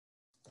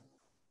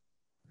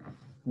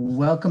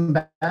Welcome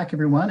back,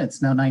 everyone.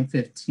 It's now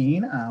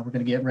 9:15. We're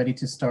going to get ready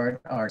to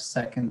start our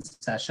second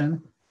session,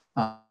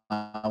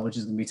 which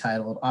is going to be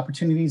titled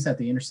Opportunities at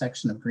the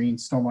Intersection of Green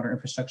Stormwater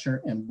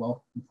Infrastructure and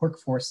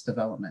Workforce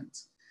Development.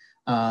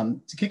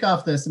 To kick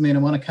off this, I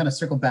want to kind of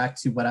circle back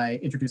to what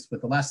I introduced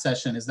with the last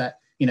session is that,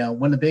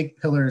 one of the big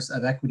pillars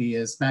of equity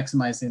is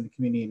maximizing the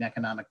community and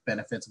economic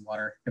benefits of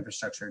water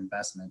infrastructure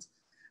investment.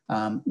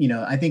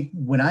 I think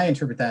when I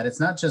interpret that,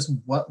 it's not just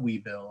what we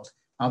build.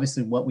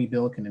 Obviously, what we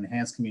build can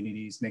enhance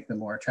communities, make them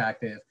more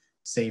attractive,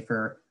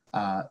 safer,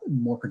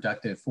 more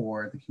productive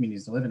for the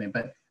communities to live in.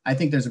 But I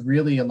think there's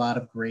really a lot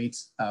of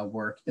great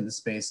work in the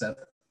space of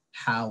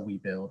how we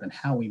build and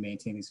how we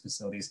maintain these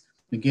facilities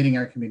and getting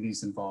our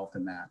communities involved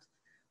in that.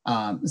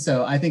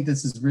 So I think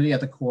this is really at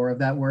the core of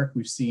that work.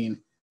 We've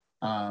seen,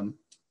 more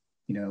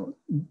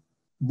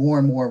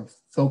and more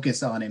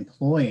focus on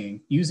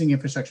using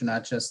infrastructure,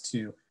 not just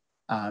to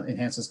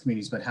enhance those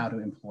communities, but how to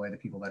employ the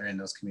people that are in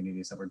those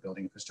communities that we're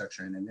building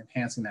infrastructure in and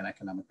enhancing that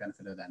economic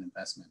benefit of that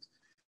investment.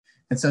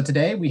 And so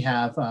today we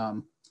have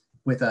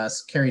with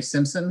us Carrie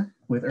Simpson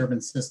with Urban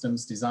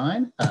Systems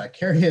Design.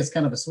 Carrie is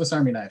kind of a Swiss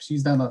Army knife.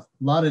 She's done a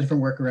lot of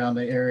different work around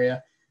the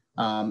area.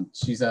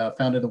 She's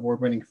founded the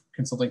award-winning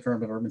consulting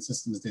firm of Urban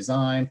Systems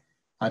Design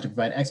to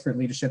provide expert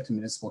leadership to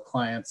municipal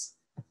clients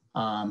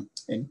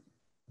in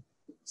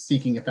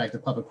seeking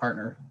effective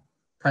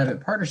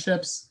public-private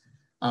partnerships,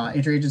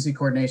 interagency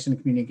coordination,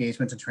 and community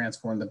engagement to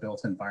transform the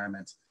built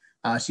environment.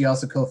 She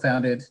also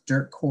co-founded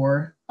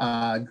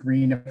DIRTCorps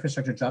Green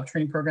Infrastructure Job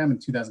Training Program in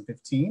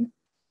 2015,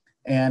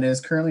 and has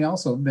currently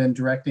also been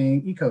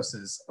directing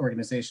ECOS's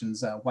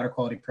organization's water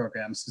quality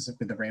program,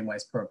 specifically the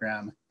Rainwise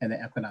program and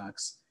the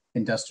Equinox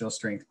Industrial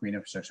Strength Green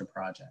Infrastructure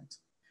Project.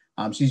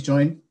 She's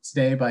joined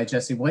today by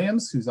Jesse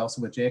Williams, who's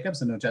also with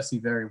Jacobs. I know Jesse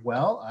very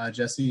well.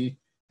 Jesse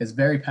is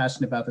very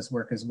passionate about this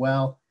work as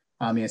well.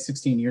 He has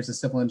 16 years of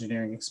civil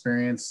engineering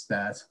experience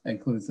that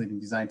includes leading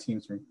design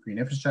teams for green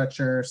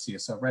infrastructure,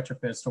 CSO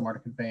retrofit,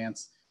 stormwater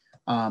conveyance.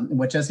 And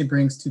what Jesse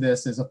brings to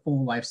this is a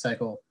full life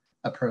cycle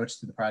approach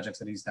to the projects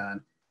that he's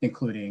done,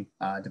 including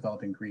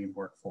developing green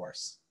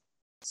workforce.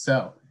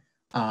 So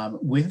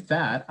with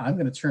that, I'm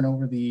going to turn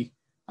over the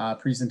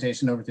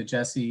presentation over to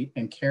Jesse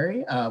and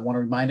Carrie. I want to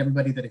remind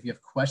everybody that if you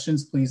have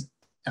questions, please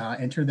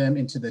enter them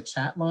into the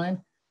chat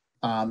line.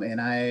 And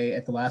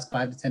at the last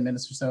 5 to 10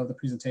 minutes or so of the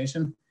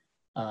presentation,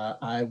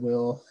 I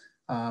will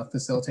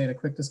facilitate a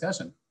quick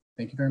discussion.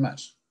 Thank you very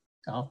much.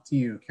 Off to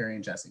you, Carrie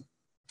and Jesse.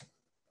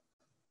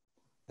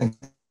 Thanks,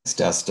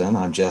 Dustin.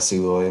 I'm Jesse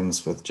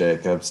Williams with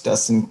Jacobs.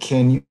 Dustin,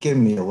 can you give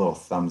me a little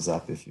thumbs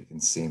up if you can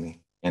see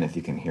me and if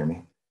you can hear me?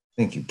 I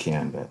think you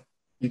can, but.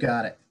 You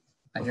got it.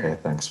 I hear you.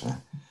 Thanks,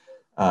 man.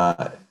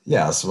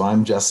 So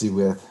I'm Jesse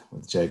with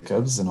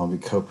Jacobs, and I'll be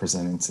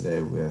co-presenting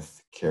today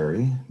with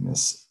Carrie,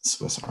 Miss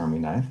Swiss Army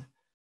Knife.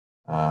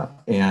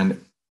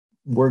 And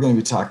we're going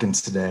to be talking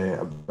today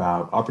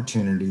about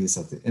opportunities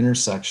at the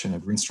intersection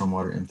of green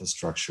stormwater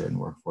infrastructure and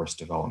workforce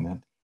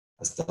development.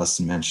 As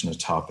Dustin mentioned, a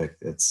topic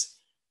that's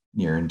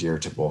near and dear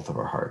to both of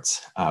our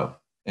hearts.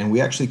 And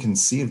we actually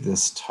conceived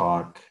this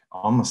talk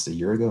almost a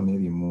year ago,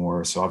 maybe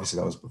more. So obviously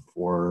that was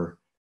before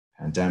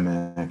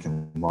pandemic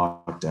and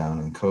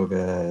lockdown and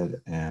COVID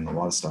and a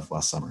lot of stuff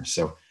last summer.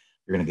 So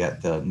you're going to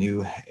get the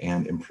new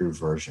and improved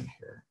version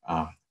here.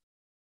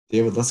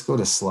 David, let's go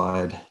to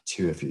slide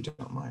 2 if you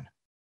don't mind.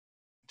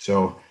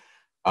 So,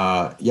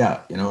 a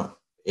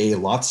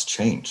lot's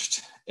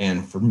changed.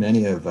 And for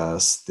many of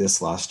us,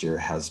 this last year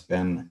has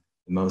been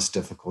the most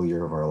difficult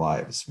year of our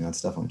lives.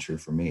 That's definitely true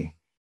for me.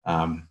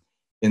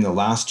 In the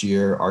last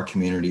year, our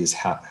communities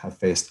have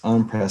faced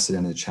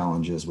unprecedented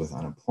challenges with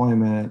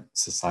unemployment,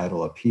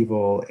 societal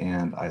upheaval,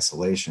 and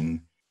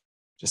isolation,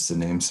 just to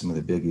name some of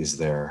the biggies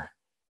there.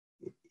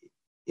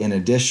 In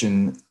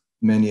addition,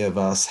 many of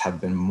us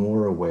have been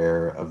more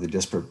aware of the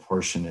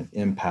disproportionate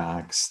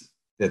impacts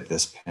that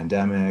this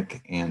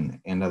pandemic and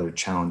other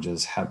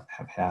challenges have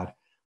had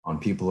on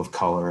people of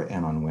color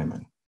and on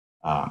women.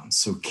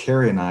 So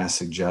Carrie and I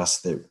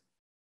suggest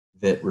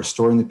that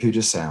restoring the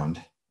Puget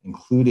Sound,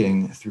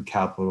 including through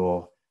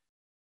capital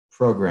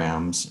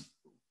programs,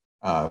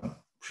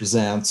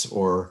 presents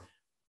or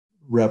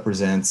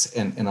represents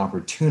an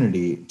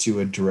opportunity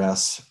to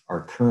address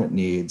our current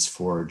needs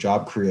for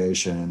job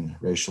creation,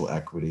 racial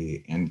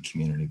equity, and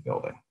community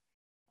building.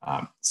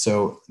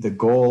 So the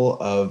goal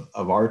of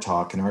our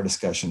talk and our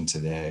discussion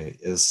today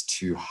is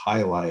to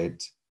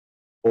highlight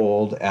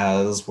old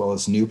as well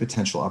as new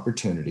potential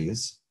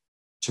opportunities,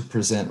 to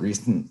present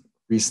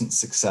recent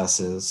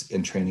successes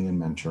in training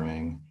and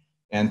mentoring,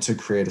 and to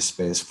create a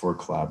space for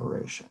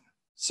collaboration.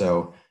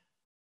 So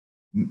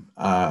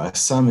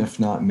some, if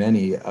not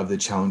many, of the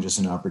challenges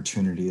and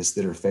opportunities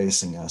that are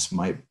facing us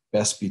might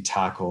best be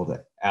tackled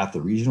at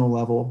the regional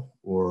level,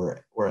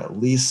 or at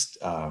least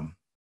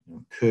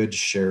could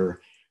share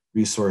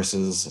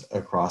resources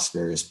across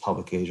various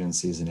public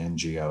agencies and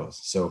NGOs.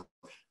 So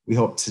we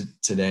hope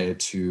today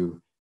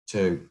to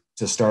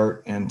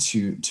start and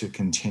to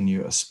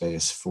continue a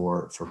space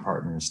for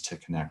partners to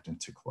connect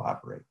and to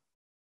collaborate.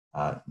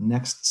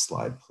 Next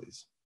slide,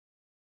 please.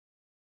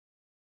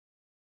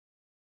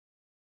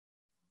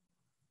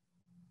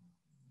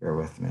 Bear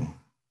with me.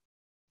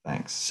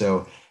 Thanks.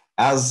 So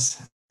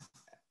as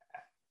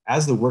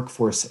the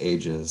workforce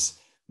ages,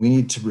 we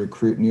need to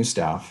recruit new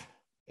staff,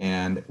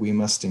 and we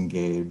must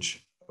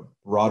engage a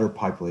broader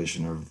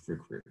population of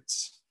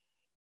recruits.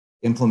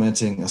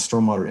 Implementing a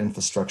stormwater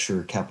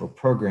infrastructure capital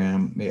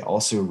program may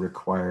also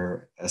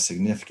require a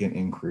significant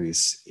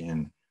increase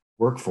in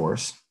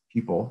workforce,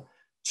 people,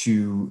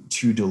 to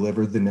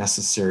deliver the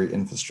necessary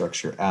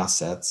infrastructure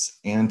assets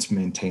and to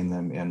maintain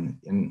them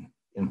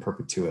in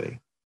perpetuity.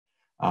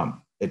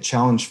 A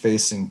challenge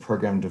facing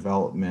program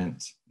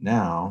development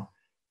now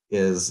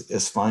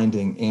is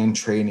finding and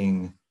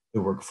training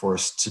the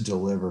workforce to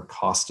deliver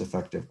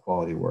cost-effective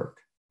quality work.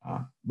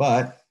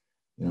 But,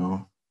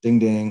 ding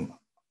ding,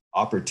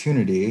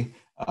 opportunity,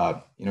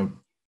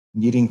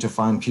 needing to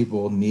find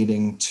people,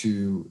 needing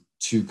to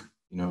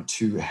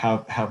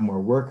have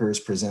more workers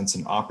presents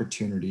an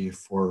opportunity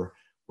for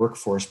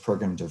workforce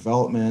program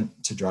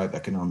development to drive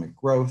economic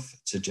growth,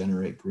 to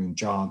generate green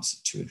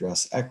jobs, to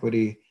address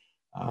equity,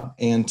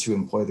 and to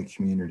employ the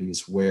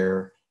communities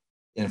where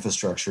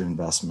infrastructure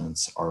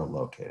investments are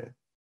located.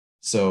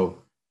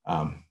 So,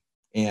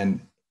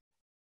 and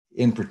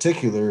in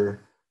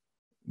particular,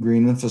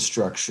 green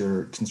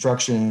infrastructure,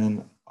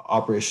 construction,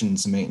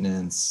 operations,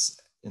 maintenance,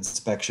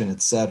 inspection,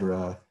 et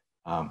cetera,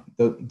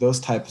 those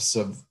types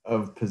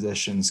of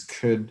positions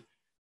could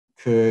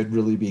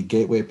really be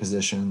gateway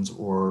positions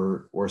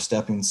or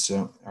stepping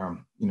stone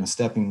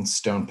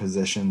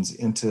positions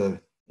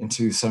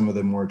into some of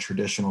the more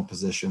traditional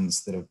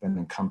positions that have been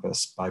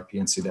encompassed by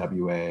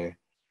PNCWA,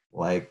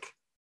 like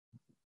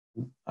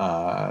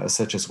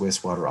such as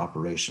wastewater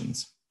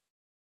operations.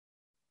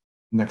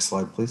 Next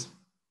slide, please.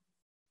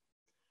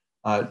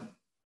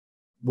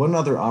 One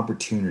other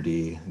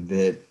opportunity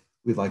that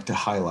we'd like to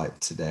highlight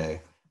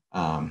today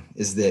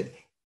is that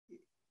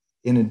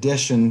in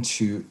addition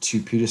to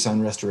pewter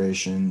sound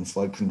restoration,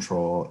 flood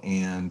control,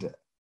 and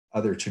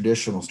other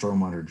traditional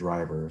stormwater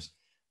drivers,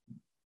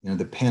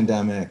 the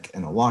pandemic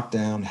and the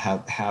lockdown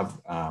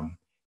have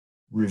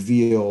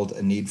revealed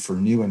a need for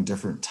new and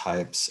different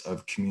types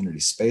of community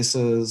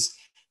spaces,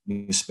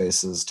 new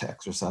spaces to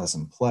exercise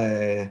and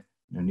play,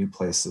 new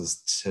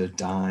places to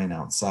dine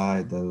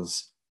outside,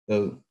 those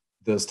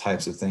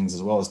types of things,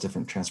 as well as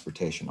different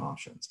transportation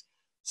options.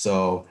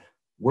 So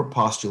we're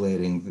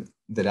postulating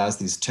that as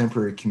these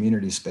temporary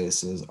community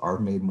spaces are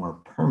made more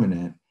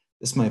permanent,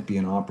 this might be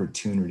an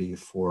opportunity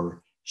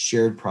for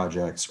shared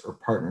projects or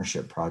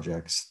partnership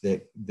projects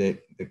that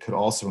could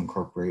also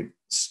incorporate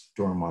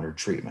stormwater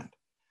treatment.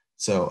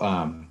 So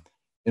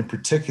in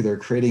particular,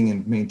 creating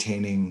and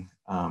maintaining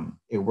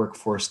a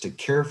workforce to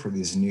care for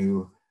these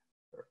new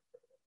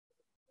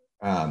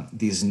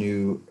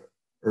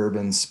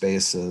urban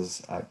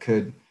spaces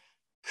could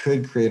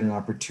create an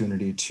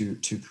opportunity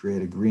to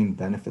create a green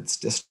benefits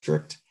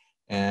district.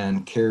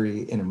 And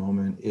Carrie, in a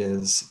moment,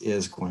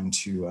 is going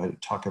to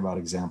talk about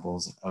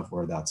examples of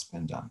where that's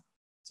been done.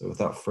 So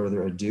without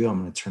further ado, I'm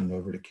going to turn it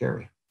over to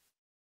Carrie.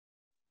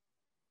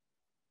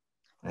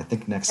 I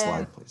think next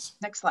slide, please.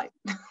 Next slide.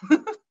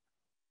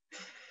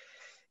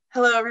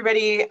 Hello,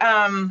 everybody.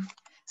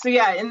 So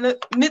yeah, in the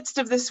midst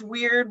of this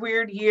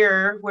weird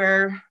year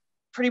where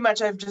pretty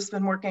much I've just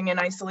been working in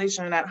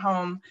isolation at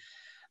home,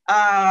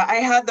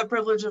 I had the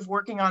privilege of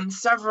working on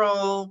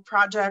several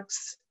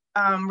projects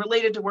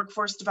related to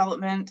workforce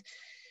development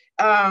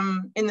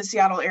in the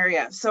Seattle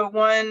area. So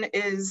one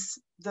is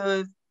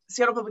the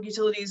Seattle Public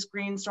Utilities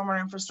Green Stormwater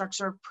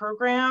Infrastructure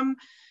Program.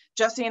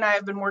 Jesse and I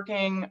have been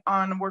working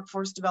on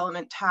workforce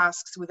development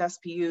tasks with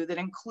SPU that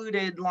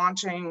included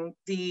launching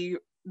the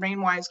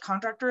Rainwise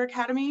Contractor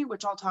Academy,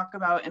 which I'll talk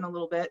about in a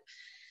little bit.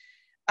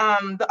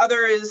 The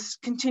other is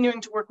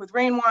continuing to work with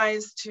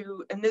Rainwise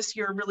and this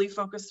year really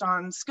focused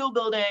on skill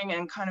building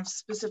and kind of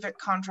specific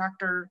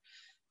contractor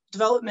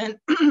development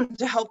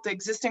to help the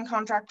existing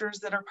contractors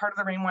that are part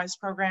of the Rainwise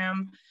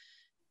program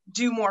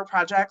do more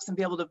projects and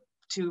be able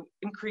to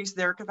increase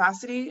their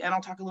capacity. And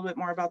I'll talk a little bit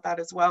more about that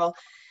as well.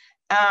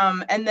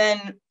 And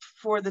then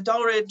for the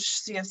Dullridge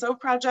CSO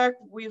project,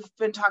 we've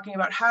been talking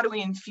about how do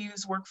we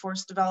infuse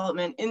workforce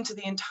development into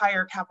the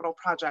entire capital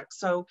project.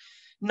 So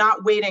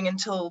not waiting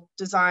until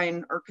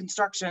design or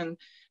construction,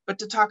 but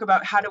to talk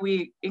about how do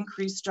we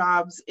increase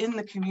jobs in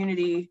the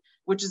community,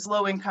 which is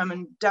low income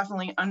and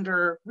definitely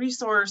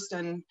under-resourced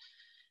and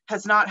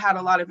has not had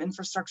a lot of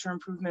infrastructure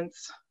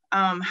improvements.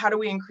 How do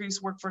we increase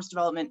workforce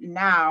development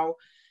now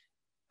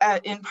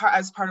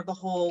as part of the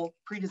whole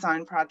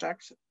pre-design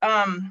project?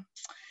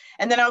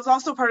 And then I was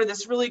also part of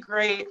this really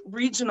great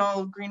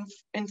regional green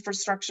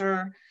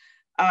infrastructure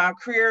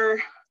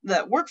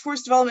the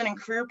Workforce Development and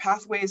Career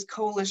Pathways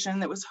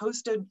Coalition that was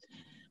hosted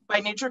by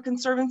Nature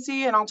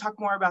Conservancy, and I'll talk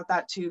more about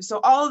that too.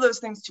 So all of those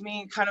things to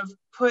me kind of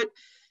put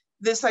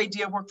this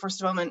idea of workforce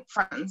development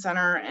front and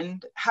center,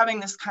 and having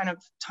this kind of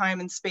time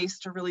and space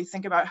to really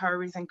think about how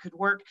everything could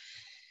work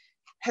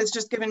has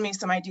just given me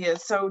some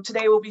ideas. So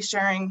today we'll be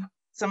sharing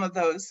some of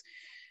those.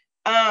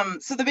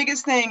 So the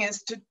biggest thing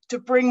is to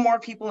bring more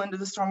people into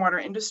the stormwater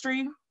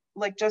industry.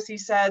 Like Jesse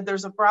said,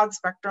 there's a broad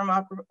spectrum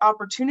of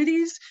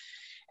opportunities.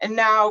 And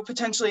now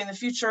potentially in the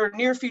future,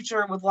 near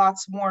future, with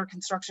lots more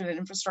construction and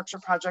infrastructure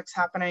projects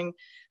happening,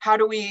 how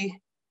do we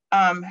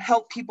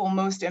help people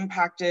most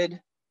impacted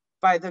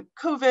by the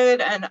COVID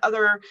and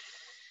other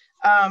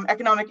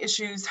economic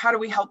issues? How do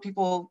we help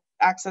people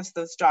access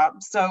those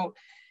jobs? So,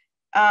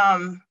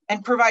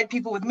 and provide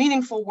people with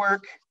meaningful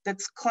work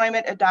that's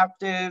climate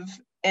adaptive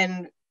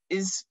and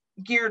is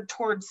geared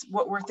towards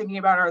what we're thinking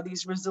about are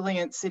these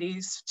resilient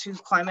cities to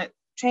climate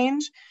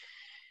change.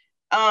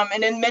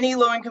 And in many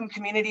low-income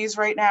communities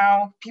right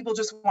now, people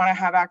just want to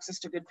have access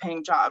to good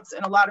paying jobs.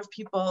 And a lot of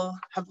people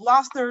have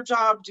lost their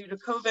job due to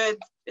COVID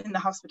in the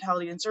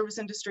hospitality and service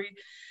industry.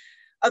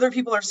 Other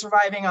people are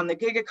surviving on the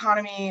gig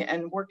economy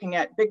and working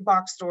at big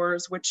box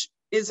stores, which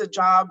is a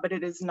job, but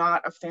it is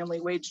not a family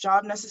wage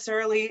job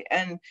necessarily.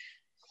 And,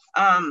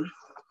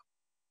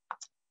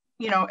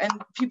 you know, and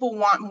people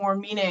want more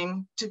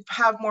meaning, to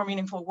have more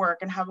meaningful work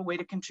and have a way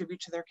to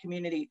contribute to their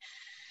community.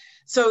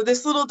 So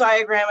this little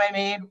diagram I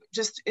made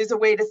just is a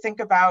way to think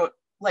about,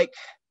 like,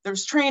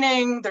 there's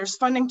training, there's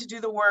funding to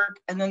do the work,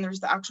 and then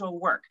there's the actual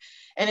work.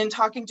 And in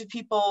talking to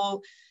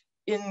people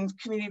in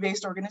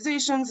community-based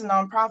organizations and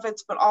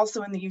nonprofits, but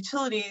also in the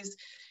utilities,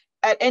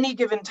 at any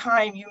given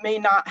time, you may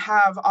not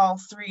have all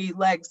three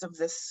legs of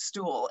this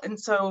stool. And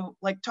so,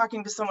 like,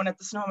 talking to someone at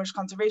the Snohomish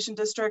Conservation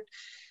District,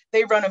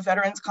 they run a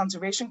Veterans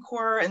Conservation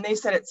Corps, and they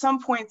said at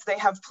some points they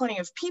have plenty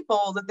of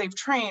people that they've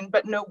trained,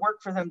 but no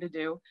work for them to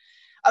do.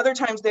 Other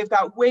times they've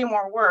got way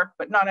more work,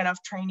 but not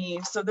enough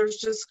trainees. So there's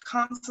just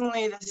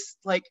constantly this,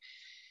 like,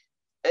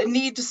 a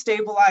need to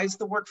stabilize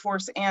the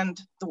workforce and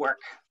the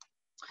work.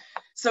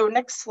 So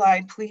next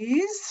slide,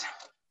 please.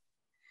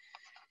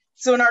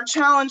 So in our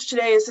challenge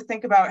today is to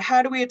think about,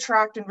 how do we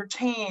attract and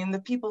retain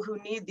the people who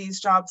need these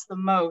jobs the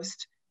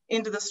most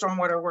into the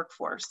stormwater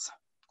workforce?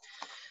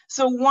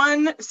 So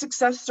one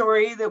success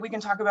story that we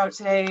can talk about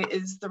today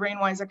is the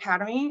Rainwise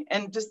Academy.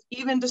 And just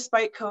even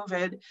despite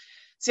COVID,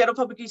 Seattle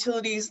Public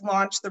Utilities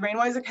launched the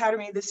Rainwise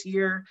Academy this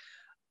year,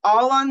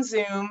 all on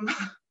Zoom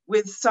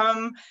with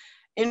some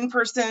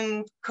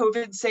in-person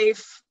COVID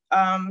safe,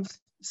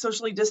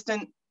 socially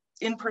distant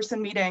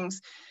in-person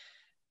meetings,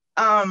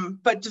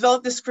 but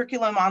developed this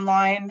curriculum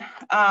online.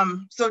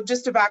 So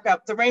just to back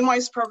up, the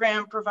Rainwise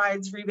program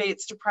provides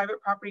rebates to private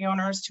property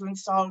owners to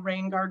install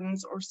rain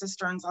gardens or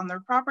cisterns on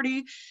their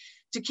property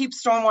to keep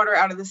stormwater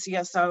out of the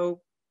CSO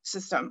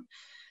system.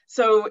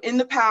 So in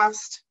the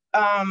past,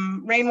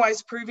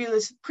 Rainwise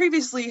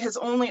previously has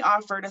only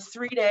offered a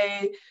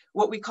 3-day,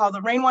 what we call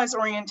the Rainwise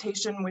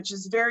orientation, which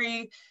is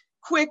very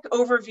quick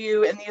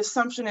overview. And the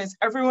assumption is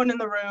everyone in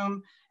the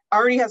room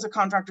already has a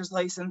contractor's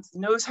license,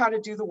 knows how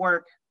to do the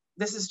work.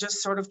 This is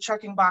just sort of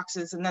checking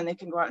boxes and then they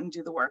can go out and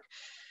do the work.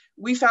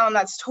 We found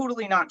that's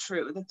totally not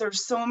true, that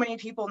there's so many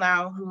people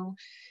now who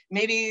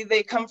maybe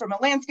they come from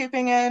a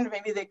landscaping end,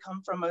 maybe they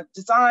come from a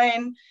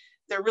design,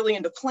 they're really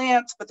into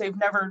plants, but they've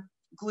never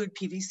glued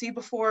PVC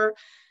before.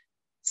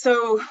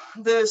 So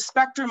the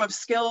spectrum of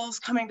skills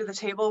coming to the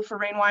table for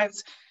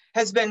Rainwise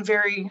has been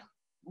very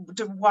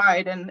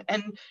wide,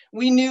 and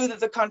we knew that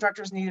the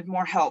contractors needed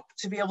more help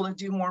to be able to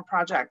do more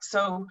projects.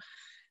 So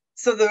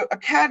the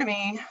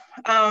Academy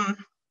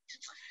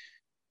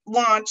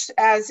launched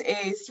as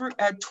a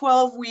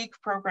 12-week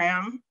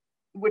program,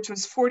 which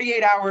was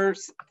 48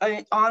 hours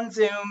on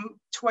Zoom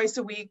twice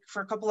a week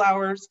for a couple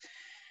hours.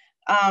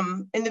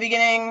 In the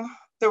beginning,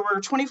 there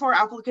were 24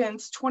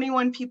 applicants,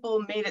 21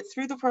 people made it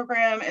through the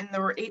program, and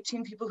there were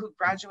 18 people who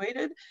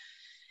graduated.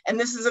 And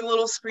this is a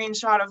little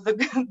screenshot of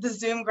the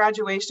Zoom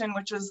graduation,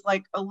 which was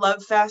like a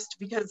love fest,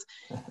 because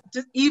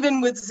just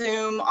even with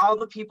Zoom, all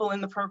the people in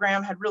the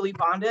program had really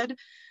bonded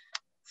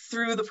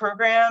through the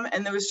program.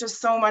 And there was just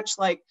so much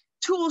like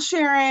tool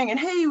sharing and,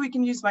 hey, we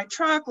can use my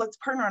truck, let's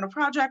partner on a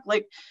project.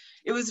 Like,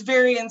 it was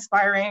very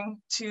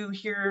inspiring to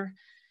hear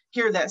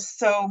this,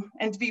 so,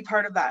 and to be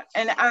part of that.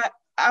 And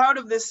out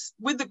of this,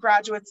 with the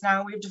graduates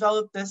now, we've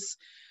developed this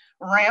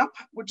RAMP,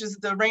 which is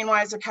the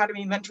Rainwise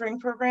Academy Mentoring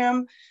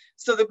Program.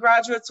 So the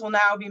graduates will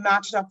now be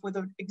matched up with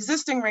an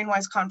existing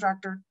Rainwise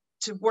contractor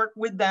to work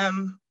with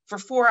them for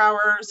 4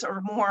 hours or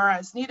more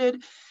as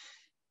needed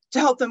to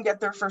help them get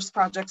their first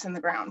projects in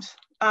the ground.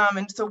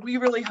 And so we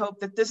really hope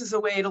that this is a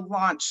way to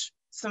launch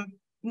some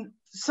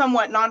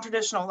somewhat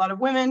non-traditional, a lot of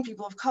women,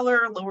 people of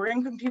color, lower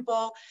income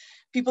people,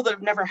 people that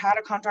have never had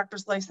a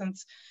contractor's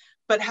license,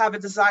 but have a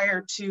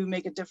desire to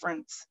make a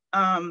difference.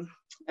 And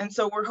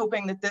so we're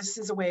hoping that this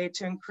is a way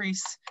to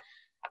increase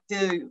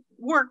the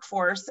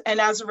workforce.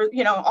 And as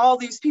a, all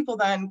these people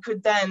then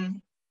could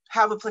then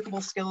have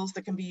applicable skills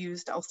that can be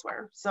used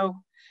elsewhere. So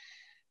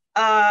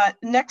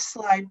next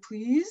slide,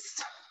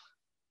 please.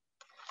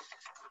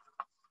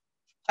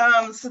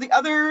 So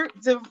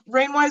the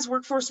Rainwise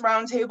Workforce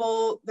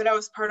Roundtable that I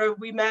was part of,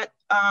 we met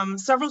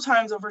several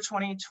times over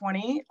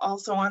 2020,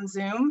 also on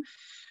Zoom.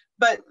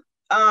 But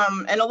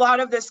and a lot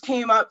of this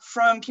came up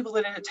from people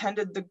that had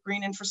attended the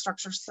Green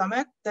Infrastructure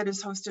Summit that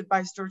is hosted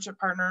by Stewardship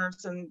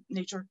Partners and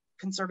Nature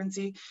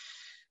Conservancy.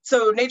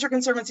 So Nature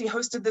Conservancy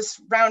hosted this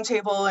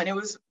roundtable, and it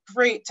was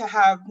great to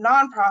have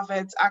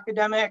nonprofits,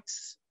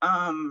 academics,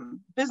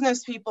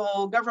 business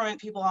people, government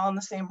people all in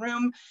the same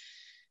room,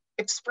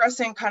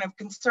 expressing kind of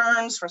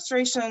concerns,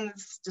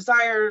 frustrations,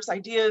 desires,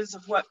 ideas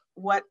of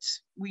what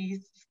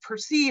we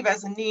perceive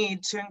as a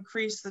need to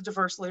increase the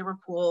diverse labor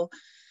pool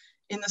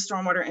in the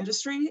stormwater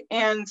industry.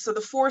 And so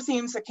the 4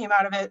 themes that came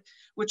out of it,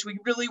 which we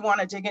really want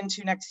to dig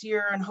into next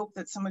year and hope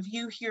that some of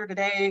you here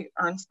today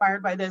are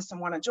inspired by this and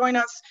want to join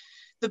us.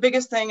 The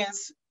biggest thing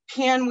is,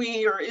 can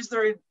we, or is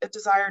there a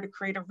desire to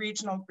create a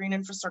regional green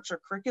infrastructure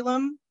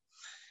curriculum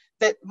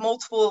that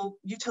multiple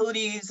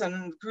utilities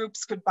and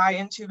groups could buy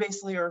into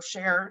basically or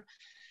share?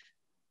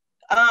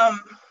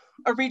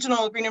 A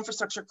regional green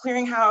infrastructure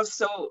clearinghouse,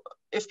 so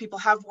if people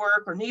have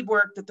work or need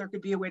work, that there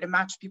could be a way to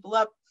match people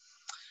up.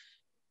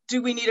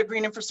 Do we need a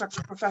green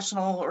infrastructure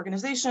professional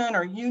organization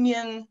or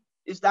union?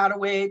 Is that a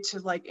way to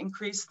like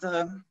increase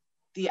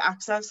the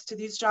access to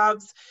these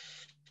jobs?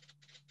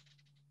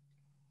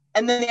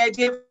 And then the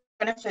idea of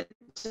benefit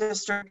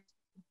district,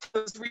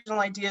 those regional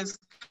ideas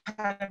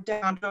kind of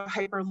down to a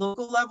hyper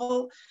local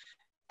level.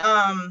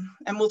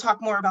 And we'll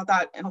talk more about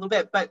that in a little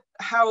bit, but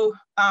how,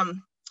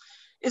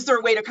 is there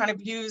a way to kind of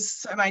use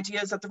some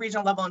ideas at the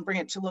regional level and bring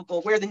it to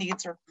local where the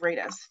needs are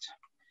greatest?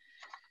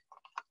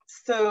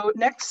 So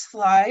next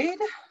slide.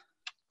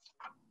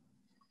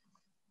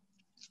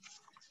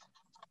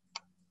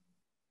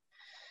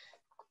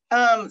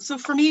 So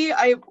for me,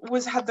 I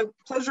had the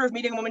pleasure of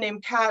meeting a woman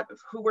named Kat,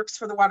 who works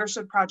for the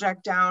Watershed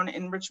Project down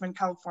in Richmond,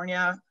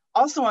 California,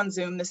 also on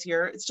Zoom this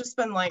year. It's just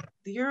been like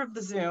the year of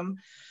the Zoom.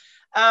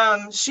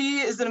 She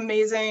is an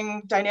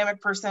amazing,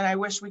 dynamic person. I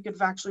wish we could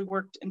have actually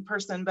worked in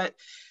person, but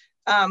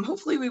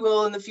hopefully we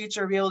will in the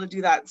future be able to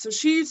do that. So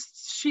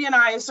she and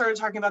I started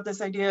talking about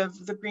this idea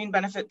of the green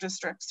benefit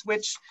districts,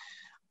 which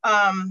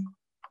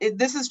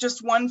this is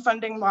just one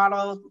funding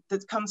model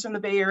that comes from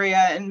the Bay Area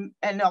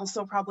and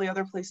also probably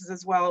other places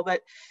as well.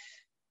 But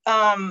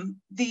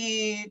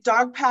the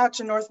Dogpatch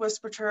and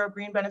Northwest Potrero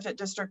Green Benefit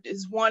District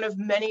is one of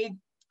many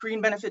green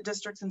benefit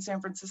districts in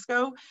San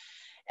Francisco.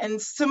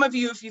 And some of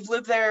you, if you've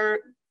lived there,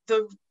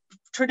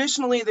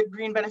 traditionally the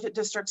green benefit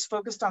districts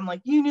focused on like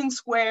Union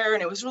Square,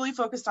 and it was really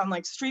focused on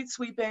like street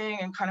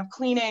sweeping and kind of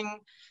cleaning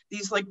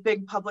these like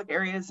big public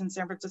areas in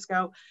San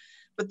Francisco.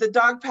 But the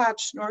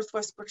Dogpatch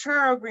Northwest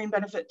Potrero Green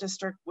Benefit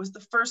District was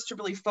the first to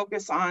really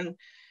focus on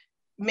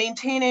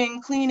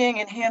maintaining, cleaning,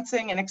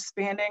 enhancing, and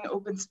expanding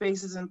open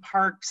spaces and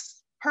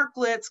parks,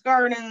 parklets,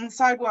 gardens,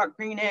 sidewalk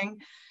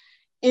greening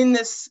in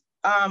this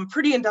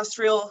pretty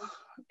industrial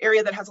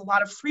area that has a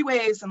lot of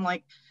freeways and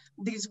like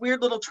these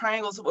weird little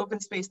triangles of open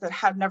space that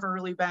had never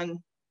really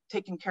been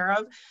taken care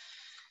of.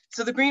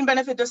 So the Green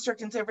Benefit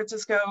District in San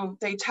Francisco,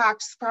 they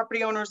tax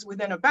property owners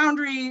within a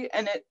boundary,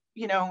 and it,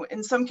 you know,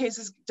 in some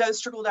cases does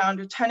trickle down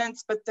to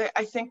tenants, but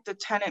I think the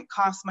tenant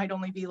cost might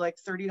only be like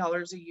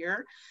 $30 a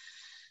year.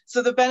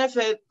 So the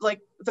benefit,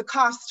 like the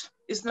cost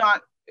is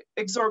not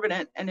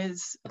exorbitant and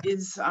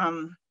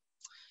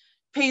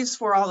pays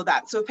for all of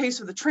that. So it pays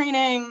for the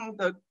training,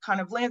 the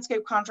kind of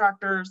landscape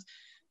contractors,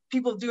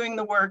 people doing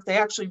the work, they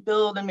actually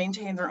build and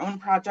maintain their own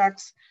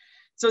projects.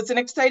 So it's an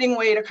exciting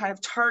way to kind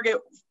of target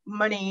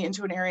money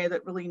into an area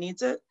that really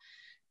needs it.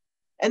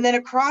 And then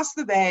across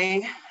the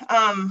bay,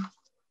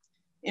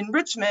 in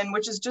Richmond,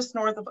 which is just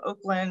north of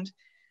Oakland,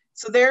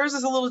 so theirs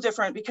is a little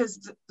different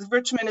because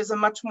Richmond is a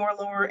much more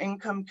lower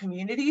income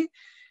community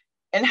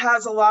and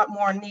has a lot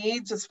more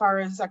needs as far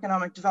as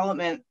economic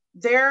development.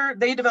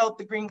 They developed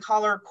the Green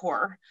Collar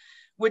Corps,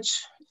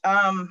 which,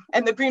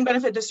 and the Green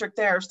Benefit District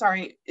there,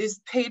 sorry, is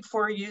paid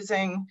for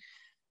using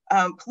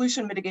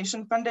pollution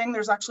mitigation funding.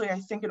 There's actually, I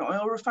think, an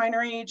oil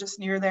refinery just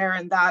near there,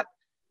 and that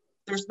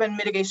there's been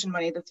mitigation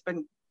money that's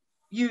been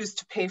used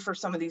to pay for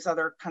some of these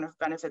other kind of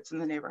benefits in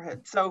the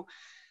neighborhood. So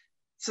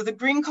the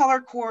Green Collar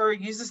Corps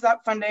uses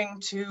that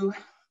funding to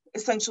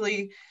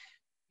essentially,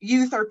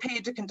 youth are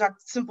paid to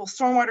conduct simple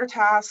stormwater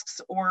tasks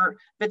or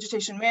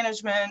vegetation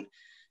management.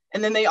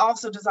 And then they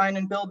also design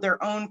and build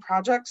their own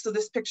projects. So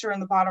this picture in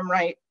the bottom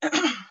right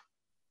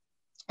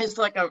is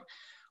like a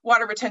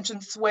water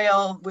retention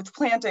swale with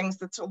plantings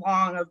that's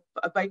along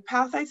a bike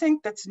path, I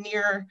think, that's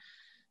near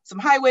some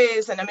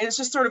highways. And I mean, it's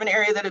just sort of an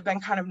area that had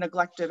been kind of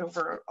neglected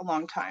over a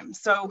long time.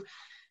 So,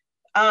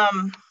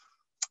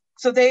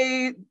 so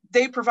they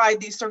provide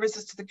these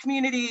services to the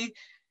community.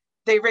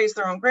 They raise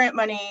their own grant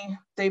money.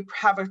 They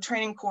have a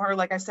training corps,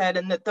 like I said,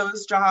 and that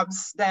those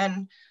jobs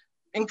then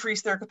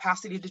increase their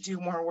capacity to do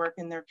more work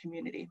in their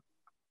community.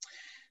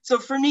 So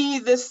for me,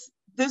 this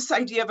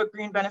idea of a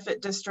green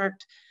benefit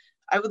district,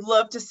 I would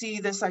love to see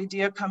this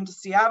idea come to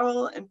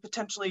Seattle and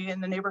potentially in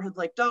the neighborhood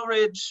like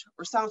Delridge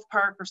or South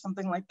Park or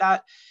something like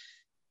that,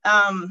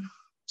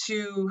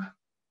 to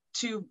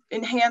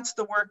enhance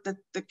the work that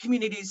the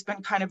community's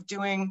been kind of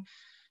doing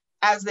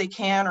as they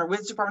can, or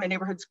with Department of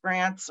Neighborhoods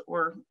grants,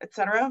 or et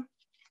cetera.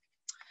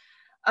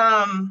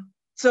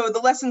 So the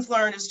lessons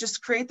learned is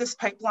just create this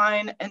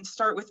pipeline and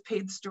start with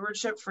paid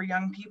stewardship for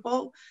young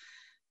people.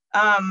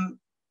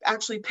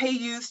 Actually pay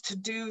youth to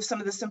do some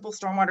of the simple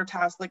stormwater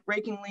tasks like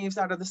raking leaves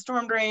out of the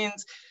storm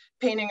drains,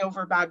 painting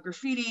over bad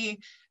graffiti,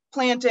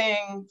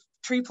 planting,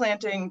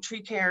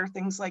 tree care,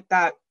 things like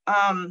that.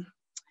 And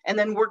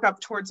then work up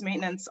towards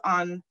maintenance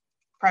on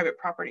private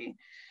property.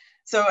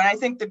 So, and I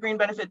think the Green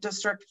Benefit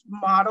District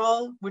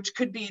model, which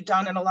could be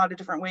done in a lot of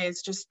different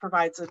ways, just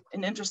provides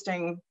an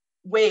interesting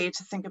way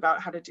to think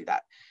about how to do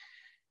that.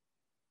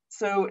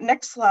 So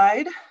next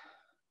slide.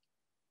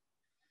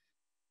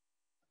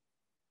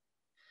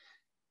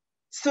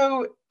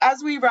 So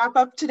as we wrap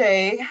up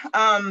today,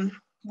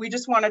 we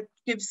just want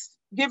to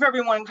give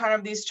everyone kind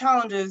of these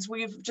challenges.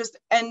 We've just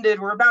ended,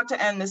 we're about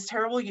to end this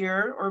terrible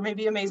year, or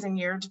maybe amazing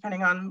year,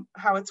 depending on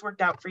how it's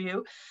worked out for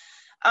you.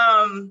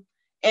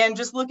 And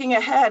just looking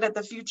ahead at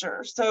the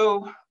future.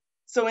 So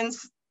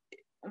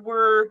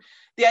the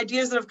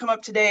ideas that have come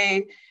up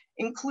today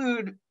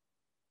include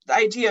the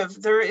idea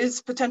of there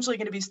is potentially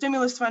going to be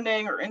stimulus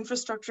funding or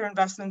infrastructure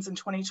investments in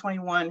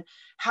 2021.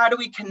 How do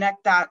we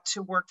connect that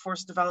to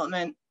workforce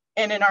development?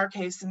 And in our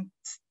case,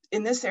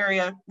 in this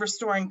area,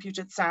 restoring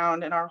Puget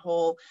Sound and our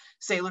whole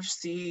Salish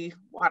Sea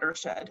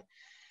watershed.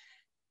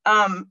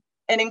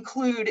 And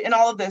include in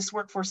all of this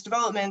workforce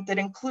development that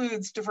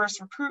includes diverse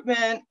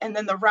recruitment and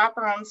then the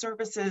wraparound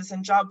services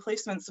and job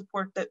placement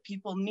support that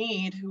people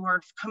need who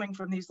are coming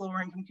from these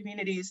lower income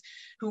communities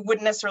who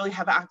wouldn't necessarily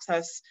have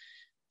access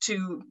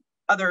to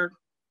other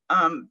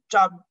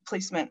job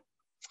placement.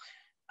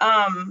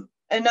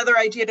 Another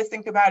idea to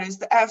think about is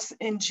the S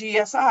in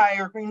GSI,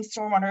 or Green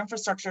Stormwater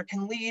Infrastructure,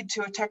 can lead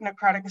to a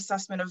technocratic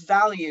assessment of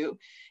value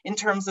in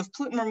terms of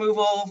pollutant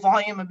removal,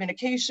 volume of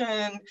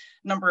mitigation,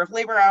 number of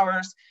labor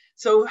hours.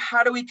 So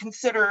how do we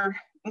consider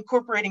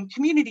incorporating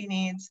community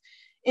needs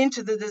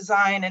into the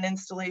design and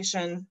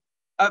installation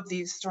of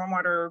these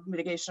stormwater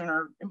mitigation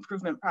or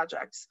improvement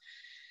projects?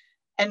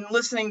 And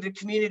listening to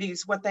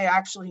communities, what they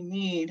actually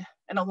need,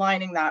 and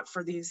aligning that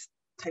for these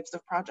types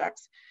of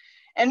projects.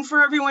 And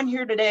for everyone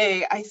here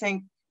today, I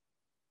think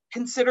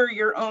consider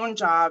your own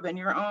job and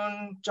your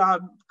own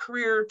job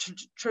career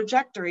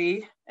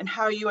trajectory and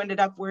how you ended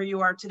up where you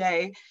are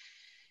today.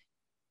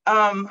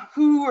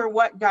 Who or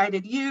what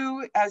guided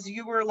you as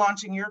you were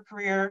launching your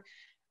career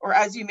or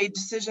as you made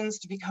decisions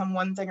to become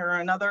one thing or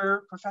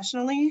another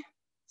professionally?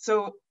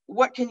 So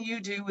what can you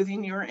do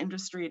within your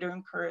industry to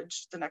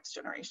encourage the next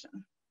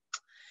generation?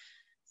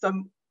 So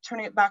I'm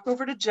turning it back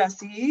over to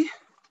Jesse.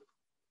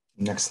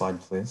 Next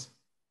slide, please.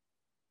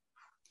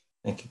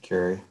 Thank you,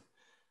 Carrie.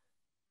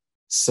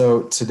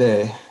 So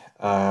today,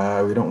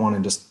 we don't want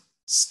to just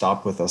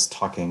stop with us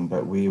talking,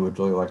 but we would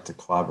really like to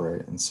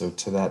collaborate. And so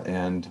to that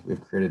end,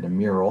 we've created a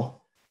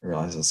mural. I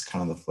realize it's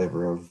kind of the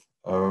flavor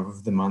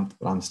of the month,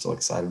 but I'm still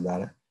excited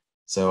about it.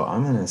 So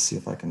I'm going to see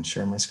if I can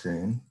share my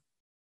screen.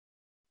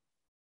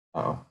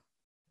 Oh,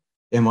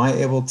 am I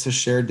able to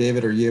share,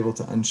 David? Are you able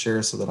to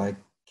unshare so that I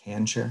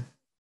can share?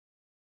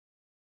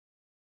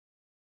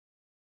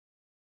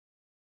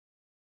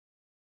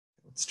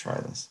 Let's try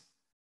this.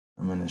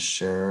 I'm going to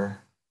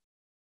share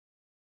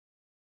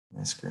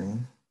my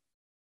screen.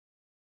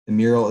 The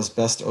mural is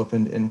best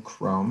opened in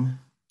Chrome.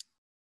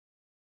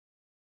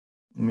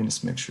 Let me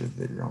just make sure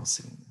that you're all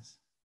seeing this.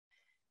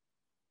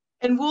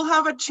 And we'll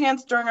have a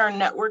chance during our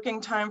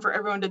networking time for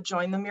everyone to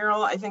join the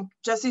mural. I think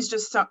Jesse's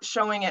just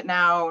showing it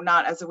now,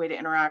 not as a way to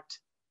interact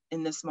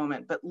in this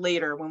moment, but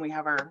later when we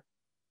have our.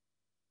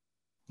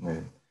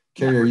 Right.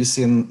 Carrie, are you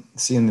seeing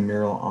the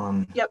mural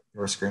on Yep.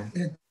 your screen?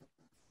 Yeah.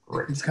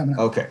 Great. It's coming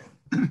up. Okay.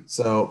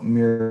 So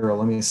mural,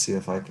 let me see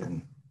if I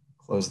can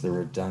close the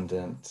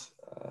redundant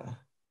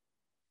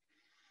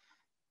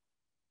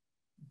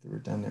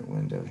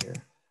window here.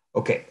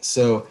 Okay,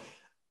 so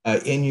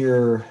in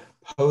your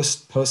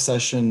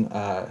post-session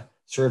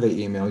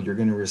survey email, you're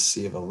going to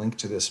receive a link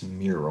to this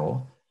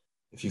mural.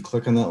 If you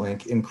click on that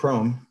link in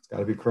Chrome, it's got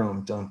to be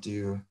Chrome, don't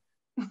do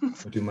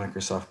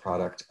Microsoft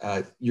product,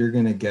 you're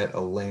going to get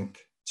a link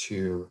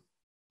to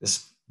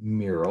this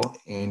mural,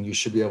 and you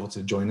should be able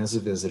to join as a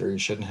visitor. You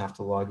shouldn't have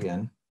to log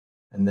in.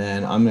 And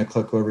then I'm going to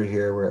click over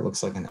here where it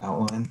looks like an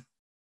outline.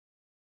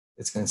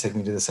 It's going to take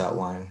me to this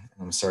outline. And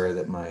I'm sorry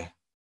that my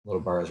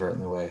little bar is right in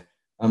the way.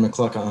 I'm going to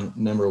click on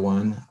number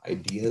 1,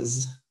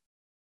 ideas.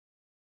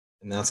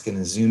 And that's going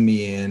to zoom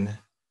me in.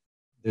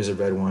 There's a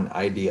red one,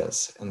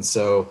 ideas. And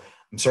so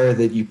I'm sorry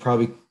that you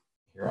probably,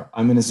 here,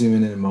 I'm going to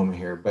zoom in a moment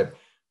here. But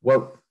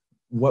what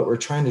we're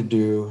trying to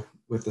do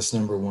with this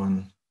number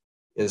 1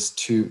 is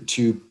to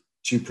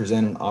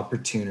present an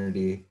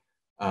opportunity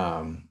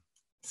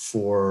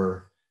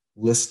for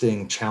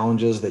listing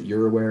challenges that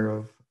you're aware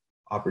of,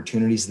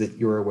 opportunities that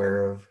you're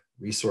aware of,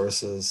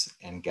 resources,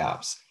 and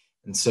gaps.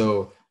 And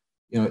so,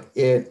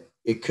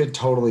 it could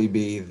totally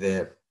be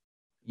that,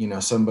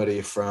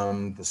 somebody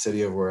from the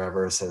city of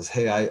wherever says,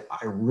 hey, I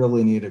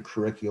really need a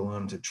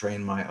curriculum to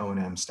train my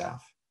O&M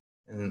staff.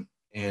 And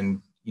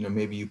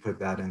maybe you put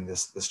that in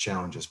this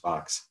challenges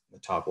box in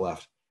the top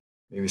left.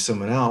 Maybe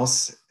someone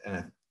else,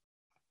 and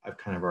I've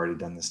kind of already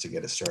done this to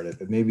get it started,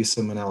 but maybe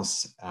someone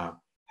else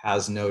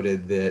has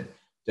noted that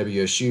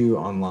WSU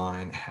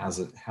Online has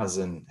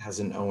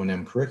an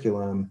O&M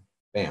curriculum.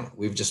 Bam,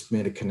 we've just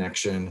made a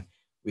connection.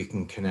 We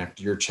can connect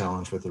your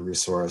challenge with a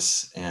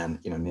resource, and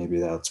maybe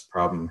that's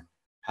problem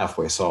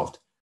halfway solved.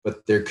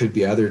 But there could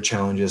be other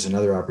challenges and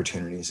other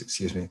opportunities,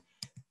 excuse me,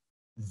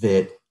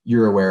 that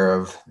you're aware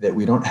of that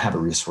we don't have a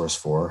resource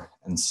for.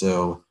 And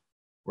so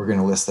we're going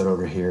to list that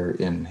over here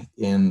in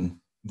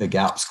the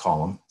gaps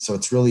column. So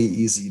it's really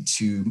easy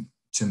to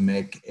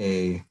make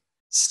a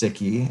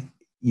sticky.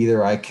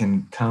 Either I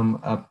can come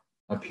up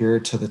here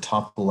to the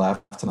top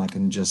left and I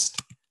can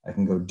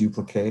go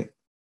duplicate,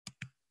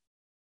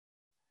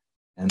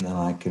 and then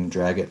I can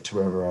drag it to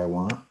wherever I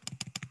want.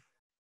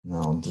 And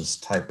I'll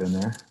just type in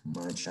there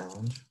my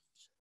challenge.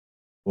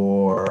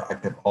 Or I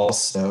could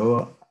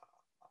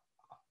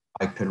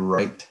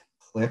right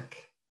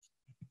click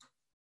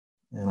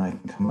and I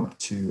can come up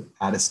to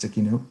add a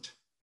sticky note.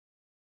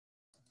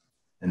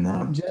 And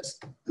then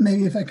just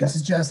maybe if I could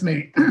suggest,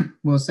 maybe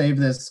we'll save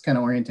this kind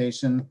of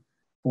orientation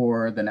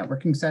for the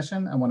networking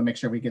session. I want to make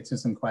sure we get to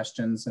some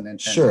questions and then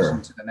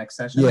transition to the next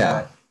session.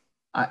 Yeah.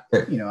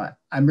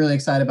 I'm really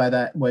excited by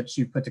that, what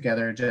you put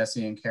together,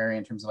 Jesse and Carrie,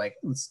 in terms of like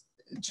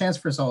chance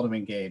for us all to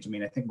engage. I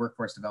mean, I think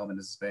workforce development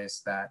is a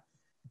space that,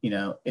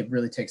 it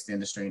really takes the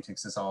industry and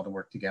takes us all to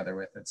work together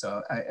with it.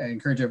 So I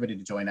encourage everybody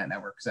to join that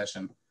network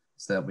session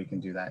so that we can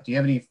do that. Do you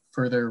have any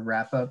further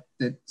wrap up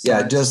that you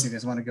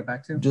guys want to go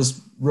back to?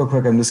 Just real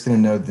quick, I'm just going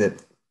to note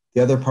that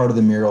the other part of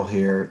the mural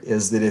here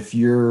is that if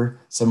you're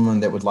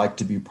someone that would like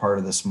to be part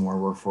of this more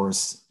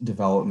workforce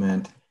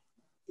development,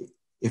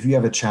 if you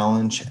have a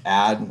challenge,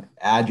 add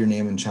your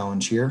name and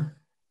challenge here.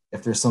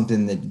 If there's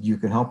something that you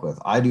can help with,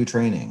 I do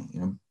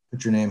training,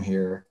 put your name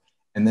here.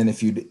 And then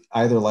if you'd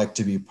either like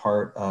to be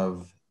part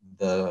of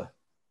the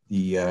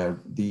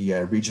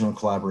regional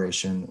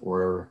collaboration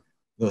or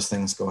those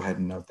things, go ahead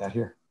and note that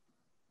here.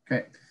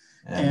 Great.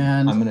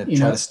 And I'm going to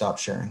try to stop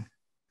sharing.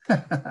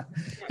 And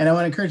I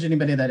want to encourage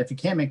anybody that if you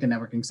can't make the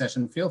networking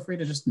session, feel free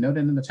to just note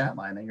it in the chat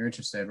line that you're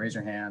interested, raise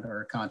your hand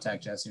or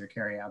contact Jesse or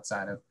Carrie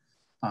outside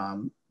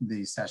of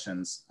these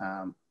sessions.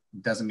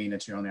 Doesn't mean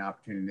it's your only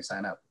opportunity to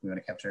sign up. We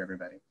want to capture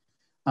everybody.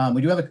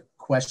 We do have a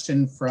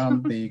question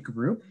from the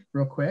group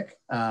real quick.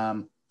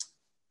 Ann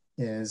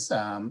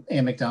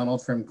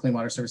McDonald from Clean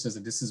Water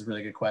Services. This is a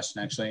really good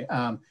question, actually.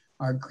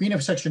 Are green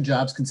infrastructure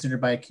jobs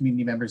considered by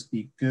community members to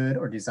be good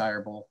or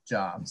desirable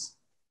jobs,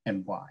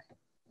 and why?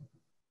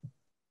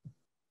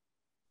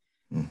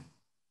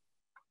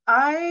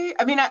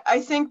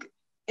 I think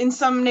in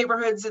some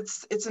neighborhoods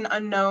it's an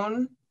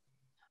unknown.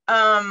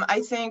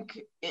 I think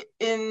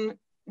in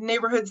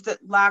neighborhoods that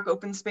lack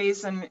open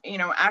space and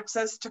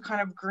access to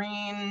kind of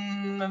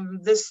green,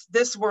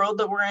 this world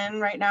that we're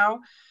in right now,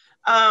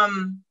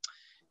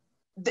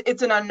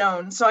 it's an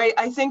unknown. So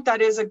I think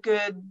that is a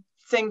good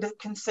thing to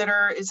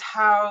consider, is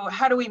how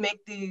do we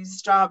make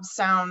these jobs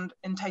sound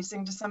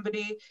enticing to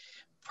somebody?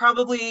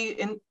 Probably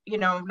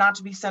not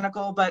to be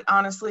cynical, but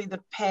honestly, the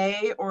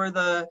pay or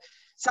the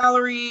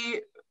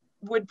salary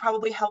would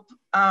probably help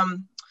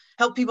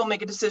people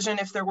make a decision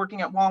if they're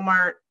working at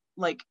Walmart.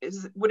 Like,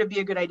 would it be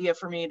a good idea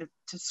for me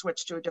to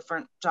switch to a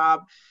different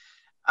job?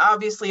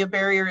 Obviously, a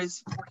barrier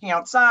is working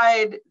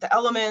outside, the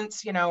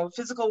elements,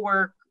 physical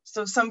work.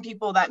 So some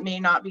people that may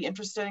not be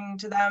interesting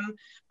to them.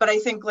 But I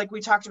think, like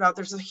we talked about,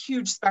 there's a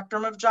huge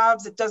spectrum of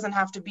jobs. It doesn't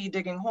have to be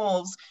digging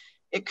holes.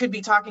 It could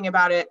be talking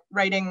about it,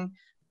 writing,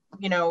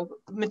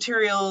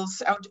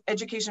 materials,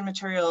 education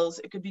materials.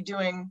 It could be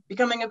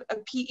becoming a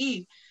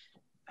PE,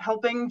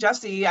 helping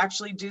Jesse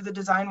actually do the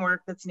design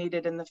work that's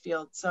needed in the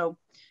field. So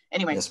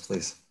anyway. Yes,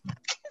 please.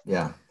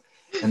 Yeah.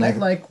 And I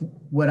like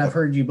what I've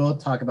heard you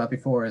both talk about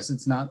before is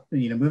it's not,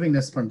 moving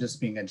this from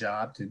just being a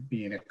job to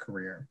being a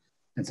career.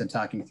 And so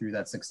talking through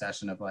that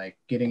succession of like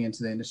getting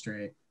into the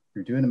industry,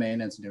 you're doing the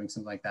maintenance and doing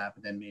something like that,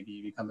 but then maybe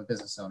you become a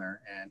business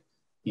owner and,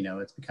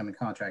 it's becoming a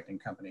contracting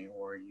company,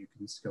 or you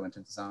can just go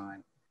into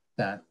design.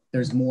 That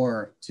there's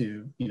more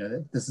to,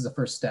 this is a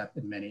first step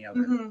in many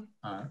other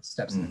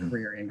steps in the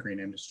career in green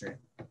industry.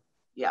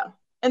 Yeah.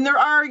 And there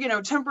are,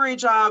 temporary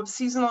jobs,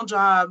 seasonal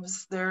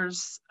jobs.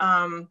 There's,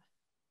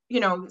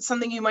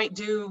 something you might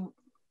do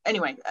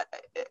anyway,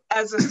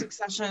 as a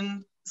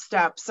succession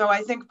step. So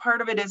I think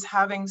part of it is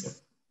having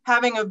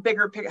a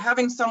bigger picture,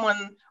 having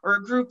someone or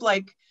a group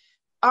like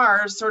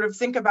ours sort of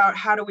think about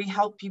how do we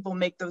help people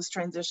make those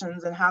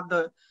transitions and have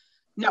the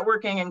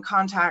networking and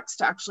contacts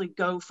to actually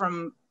go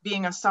from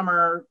being a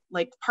summer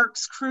like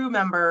parks crew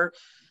member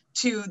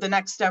to the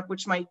next step,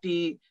 which might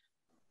be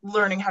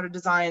learning how to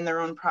design their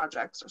own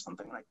projects or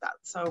something like that.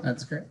 So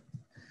that's great.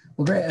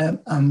 Well, great.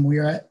 We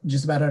are at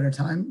just about at our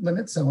time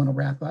limit, so I want to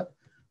wrap up.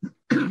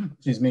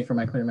 Excuse me for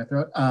my clearing my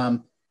throat.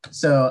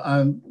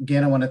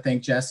 Again, I want to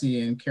thank Jesse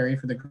and Carrie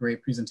for the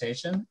great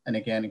presentation, and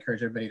again,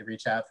 encourage everybody to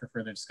reach out for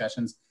further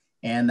discussions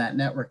and that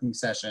networking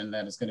session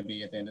that is going to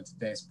be at the end of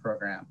today's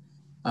program.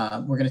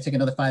 We're going to take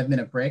another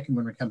 5-minute break, and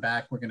when we come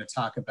back, we're going to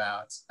talk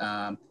about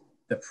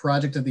the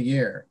project of the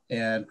year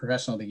and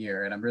professional of the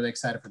year, and I'm really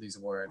excited for these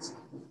awards.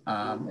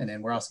 And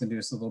then we're also going to do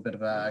a little bit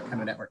of a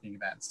kind of networking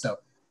event. So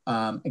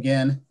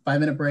again,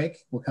 5-minute break.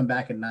 We'll come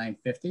back at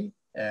 9:50.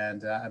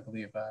 And I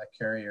believe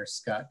Carrie or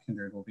Scott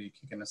Kindred will be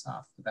kicking us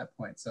off at that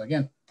point. So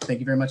again, thank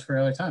you very much for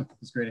all your time. It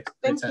was great.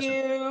 Thank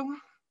you.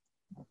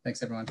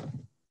 Thanks, everyone.